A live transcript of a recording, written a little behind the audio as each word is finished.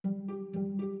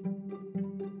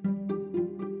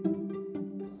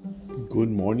Good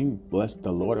morning. Bless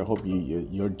the Lord. I hope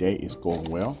your day is going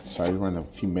well. Sorry to run a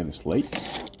few minutes late,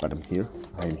 but I'm here.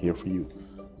 I am here for you.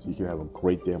 So you can have a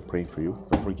great day. I'm praying for you.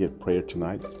 Don't forget prayer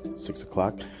tonight, 6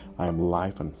 o'clock. I am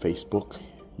live on Facebook,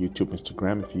 YouTube,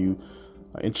 Instagram. If you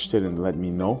are interested in letting me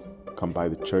know, come by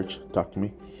the church, talk to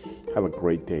me. Have a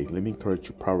great day. Let me encourage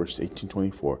you. Proverbs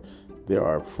 18:24. There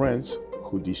are friends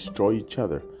who destroy each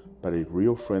other, but a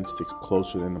real friend sticks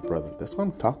closer than a brother. That's what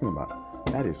I'm talking about.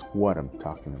 That is what I'm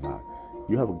talking about.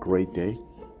 You have a great day.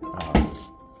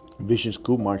 Vision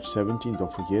School, March 17th.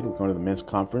 Don't forget, we're going to the men's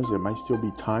conference. There might still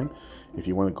be time if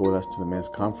you want to go with us to the men's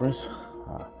conference,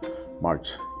 March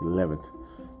 11th.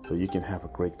 So you can have a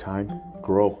great time,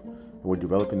 grow. We're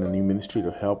developing a new ministry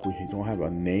to help. We don't have a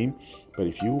name, but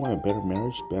if you want a better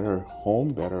marriage, better home,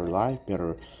 better life,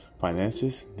 better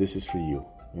finances, this is for you.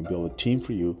 We'll build a team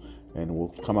for you, and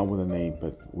we'll come up with a name,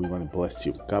 but we want to bless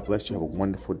you. God bless you. Have a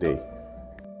wonderful day.